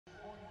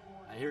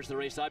Here's the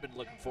race I've been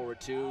looking forward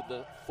to,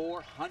 the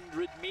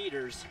 400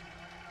 meters.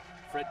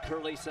 Fred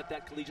Kerley set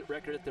that collegiate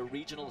record at the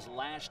regionals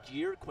last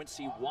year.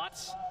 Quincy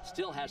Watts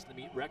still has the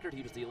meet record.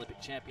 He was the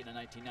Olympic champion in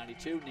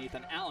 1992.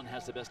 Nathan Allen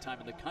has the best time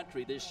in the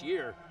country this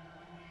year.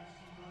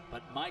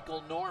 But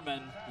Michael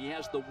Norman, he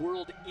has the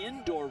world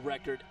indoor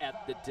record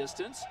at the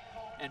distance.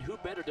 And who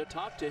better to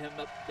talk to him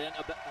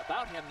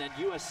about him than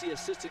USC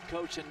assistant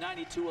coach and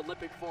 92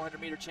 Olympic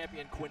 400-meter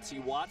champion Quincy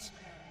Watts.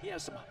 He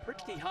has some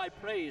pretty high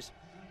praise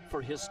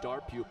for his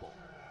star pupil.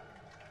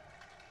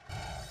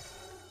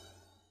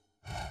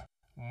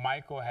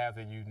 Michael has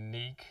a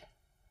unique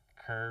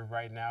curve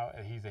right now,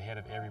 and he's ahead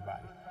of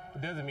everybody.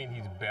 It doesn't mean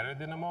he's better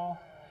than them all.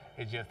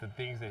 It's just the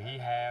things that he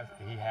has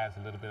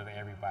a little bit of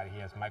everybody. He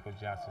has Michael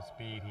Johnson's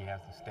speed, he has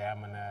the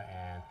stamina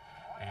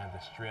and the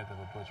strength of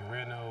a Butch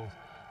Reynolds.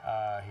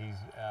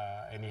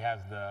 And he has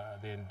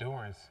the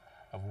endurance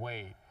of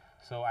Wade.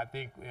 So I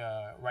think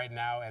right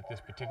now at this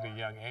particular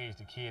young age,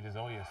 the kid is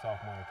only a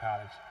sophomore in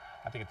college.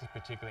 I think at this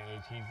particular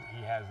age, he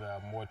has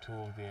more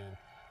tools than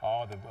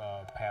all the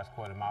past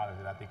quarter milers,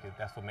 and I think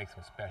that's what makes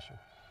him special.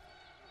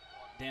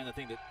 Dan, the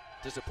thing that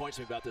disappoints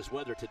me about this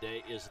weather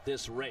today is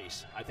this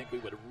race. I think we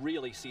would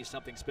really see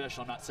something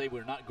special. I'm not saying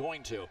we're not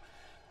going to,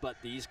 but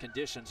these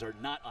conditions are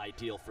not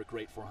ideal for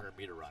great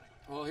 400-meter running.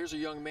 Well, here's a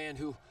young man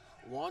who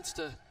wants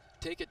to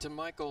take it to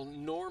Michael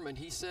Norman.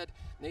 He said,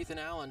 Nathan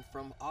Allen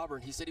from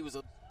Auburn, he said he was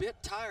a bit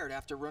tired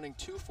after running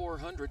 2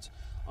 400s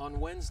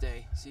on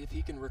Wednesday. See if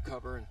he can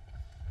recover and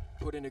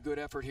put in a good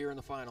effort here in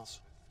the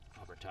finals.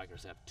 Auburn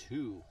Tigers have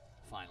 2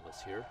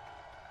 finalists here.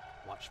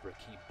 Watch for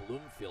Akeem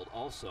Bloomfield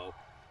also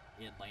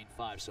in lane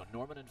 5. So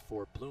Norman in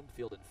 4,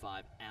 Bloomfield in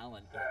 5,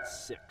 Allen in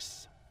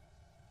 6.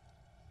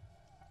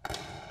 The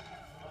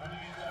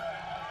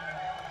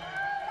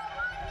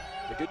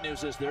good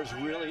news is there's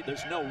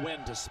no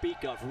wind to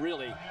speak of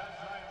really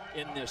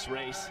in this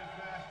race.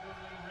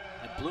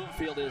 And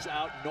Bloomfield is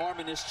out,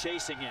 Norman is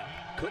chasing him.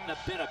 Couldn't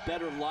have been a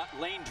better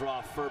lane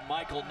draw for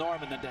Michael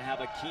Norman than to have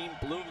Akeem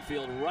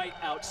Bloomfield right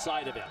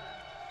outside of him.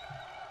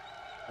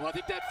 Well, I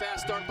think that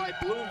fast start by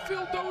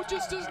Bloomfield, though,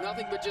 just does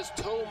nothing but just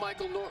tow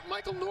Michael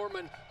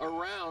Norman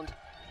around.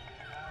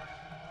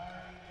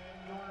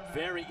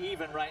 Very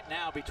even right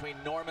now between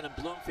Norman and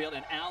Bloomfield,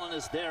 and Allen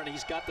is there, and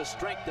he's got the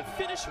strength to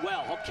finish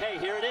well. Okay,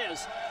 here it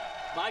is.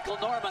 Michael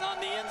Norman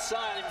on the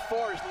inside in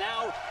 4th,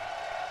 now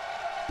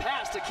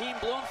past Akeem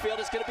Bloomfield.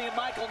 It's going to be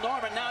Michael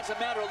Norman. Now it's a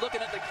matter of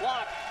looking at the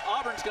clock.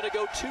 Auburn's going to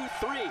go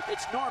 2-3.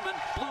 It's Norman,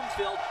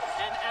 Bloomfield,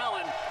 and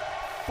Allen.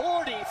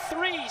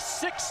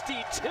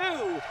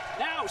 43-62,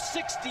 now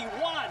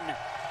 61.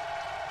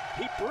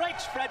 He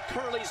breaks Fred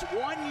Kerley's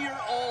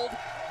 1-year-old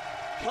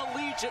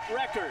collegiate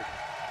record.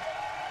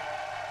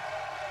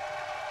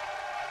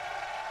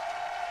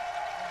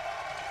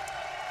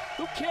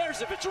 Who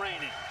cares if it's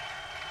raining?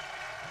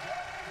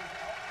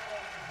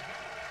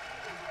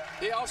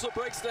 He also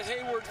breaks the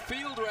Hayward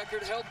field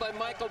record held by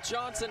Michael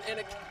Johnson,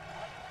 and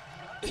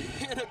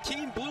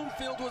Akeem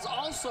Bloomfield was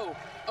also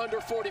under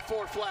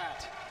 44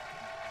 flat.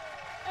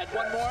 And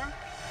one more,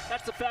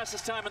 that's the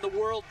fastest time in the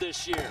world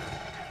this year.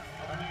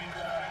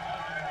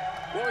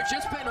 Well, we've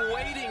just been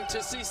waiting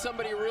to see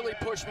somebody really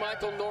push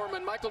Michael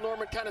Norman. Michael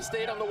Norman kind of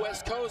stayed on the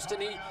West Coast,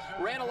 and he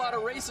ran a lot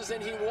of races,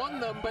 and he won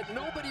them, but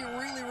nobody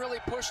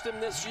really pushed him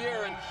this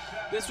year, and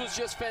this was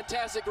just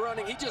fantastic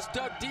running. He just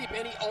dug deep,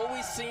 and he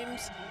always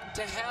seems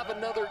to have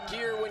another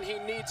gear when he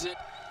needs it.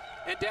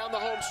 And down the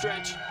home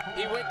stretch,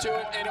 he went to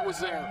it, and it was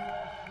there.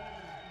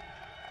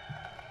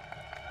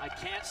 I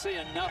can't say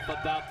enough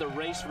about the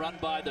race run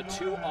by the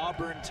 2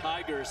 Auburn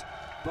Tigers,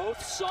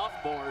 both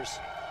sophomores,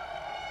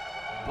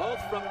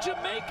 both from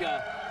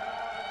Jamaica.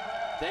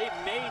 They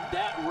made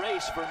that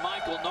race for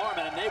Michael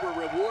Norman, and they were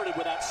rewarded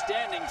with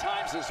outstanding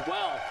times as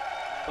well.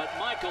 But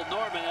Michael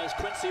Norman, as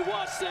Quincy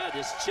Watts said,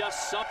 is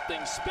just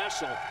something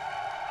special.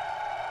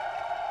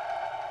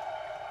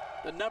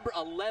 The number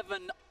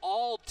 11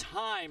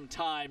 all-time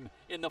time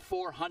in the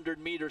 400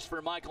 meters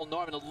for Michael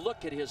Norman.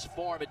 Look at his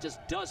form, it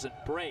just doesn't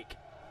break.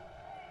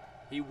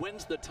 He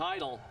wins the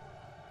title.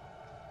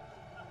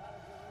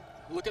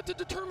 Look at the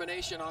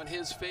determination on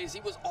his face.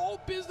 He was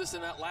all business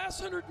in that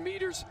last 100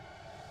 meters.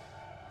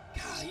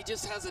 God, he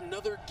just has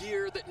another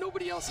gear that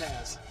nobody else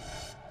has.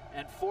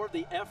 And for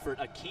the effort,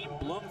 Akeem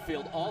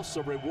Bloomfield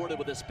also rewarded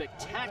with a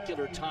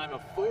spectacular time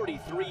of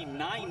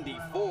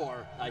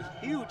 43.94, a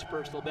huge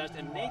personal best,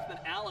 and Nathan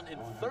Allen in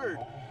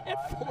 3rd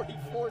at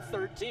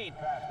 44.13.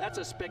 That's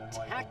a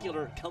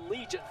spectacular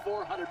collegiate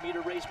 400-meter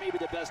race, maybe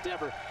the best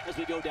ever, as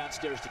we go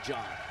downstairs to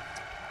John.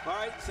 All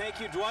right, thank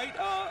you, Dwight.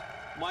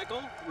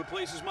 Michael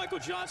replaces Michael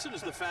Johnson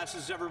as the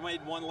fastest ever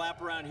made one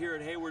lap around here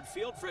at Hayward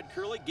Field. Fred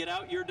Kerley, get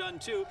out, you're done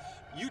too.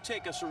 You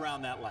take us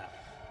around that lap.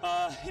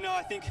 You know,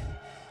 I think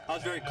I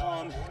was very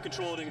calm,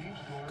 controlled, and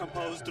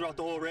composed throughout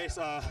the whole race.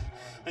 I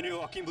knew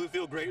Akeem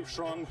Bloomfield, great,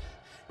 strong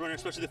runner,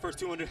 especially the first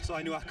 200, so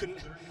I knew I couldn't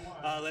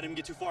let him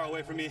get too far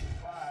away from me.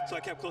 So I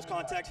kept close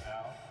contact,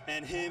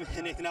 and him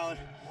and Nathan Allen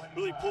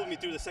really pulled me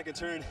through the second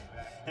turn,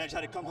 and I just had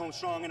to come home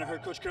strong, and I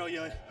heard Coach Kerley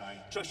yelling,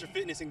 trust your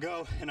fitness and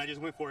go, and I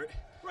just went for it.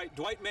 Right. Right,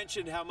 Dwight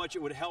mentioned how much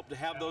it would help to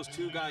have those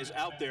two guys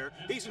out there.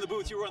 He's in the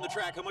booth, you were on the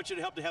track. How much did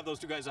it help to have those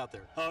two guys out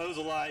there? Oh, it was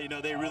a lot. You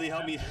know, they really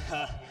helped me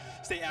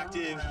stay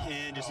active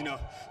and just, you know,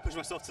 push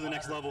myself to the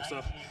next level. So,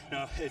 you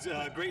know, it's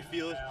a great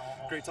field,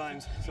 great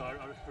times. So I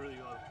really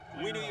love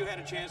it. We knew you had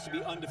a chance to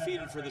be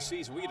undefeated for the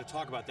season. We got to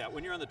talk about that.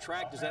 When you're on the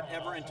track, does that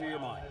ever enter your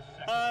mind?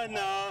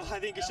 No, I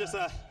think it's just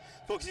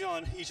focusing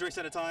on each race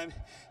at a time.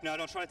 You know, I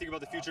don't try to think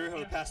about the future or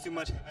the past too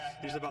much.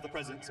 It's just about the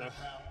present. So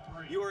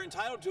you are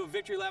entitled to a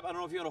victory lap. I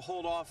don't know if you want to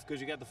hold off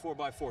because you got the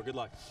 4x4. Good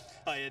luck.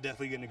 Oh yeah,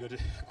 definitely going to go to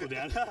cool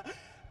down.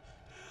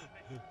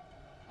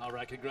 All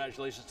right,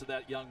 congratulations to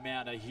that young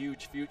man. A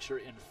huge future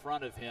in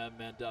front of him,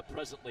 and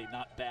presently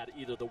not bad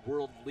either. The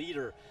world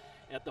leader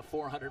at the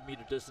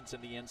 400-meter distance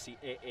and the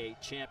NCAA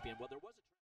champion. Well, there was a